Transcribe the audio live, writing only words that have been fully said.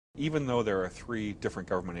even though there are 3 different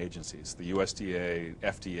government agencies, the USDA,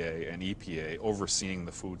 FDA, and EPA, overseeing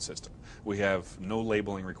the food system, we have no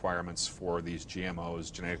labeling requirements for these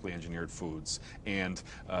GMOs, genetically engineered foods, and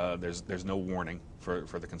there's no warning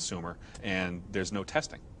for the consumer, and there's no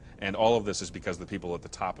testing. And all of this is because the people at the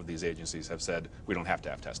top of these agencies have said we don't have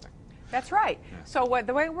to have testing. That's right. Yeah. So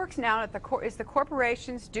the way it works now is the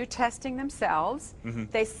corporations do testing themselves.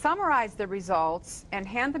 They summarize the results and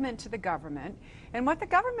hand them into the government. And what the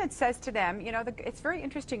government says to them, you know, it's very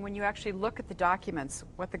interesting when you actually look at the documents,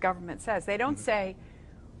 what the government says. They don't say,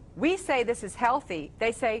 we say this is healthy.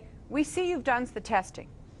 They say, we see you've done the testing.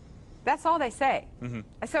 That's all they say.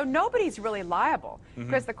 So nobody's really liable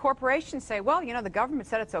because the corporations say, well, you know, the government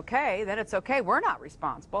said it's okay, then it's okay, we're not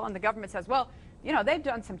responsible. And the government says, well, you know, they've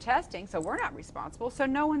done some testing, so we're not responsible, so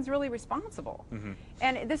no one's really responsible.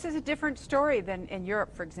 And this is a different story than in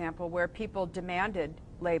Europe, for example, where people demanded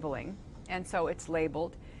labeling, and so it's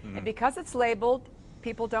labeled. And because it's labeled,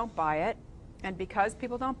 people don't buy it. And because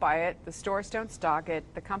people don't buy it, the stores don't stock it,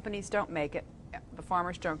 the companies don't make it, the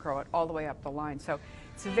farmers don't grow it, all the way up the line. So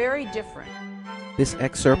it's very different. This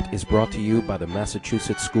excerpt is brought to you by the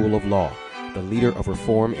Massachusetts School of Law, the leader of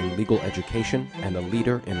reform in legal education and a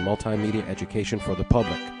leader in multimedia education for the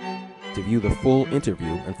public. To view the full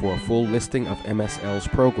interview and for a full listing of MSL's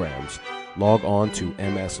programs, log on to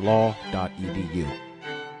mslaw.edu.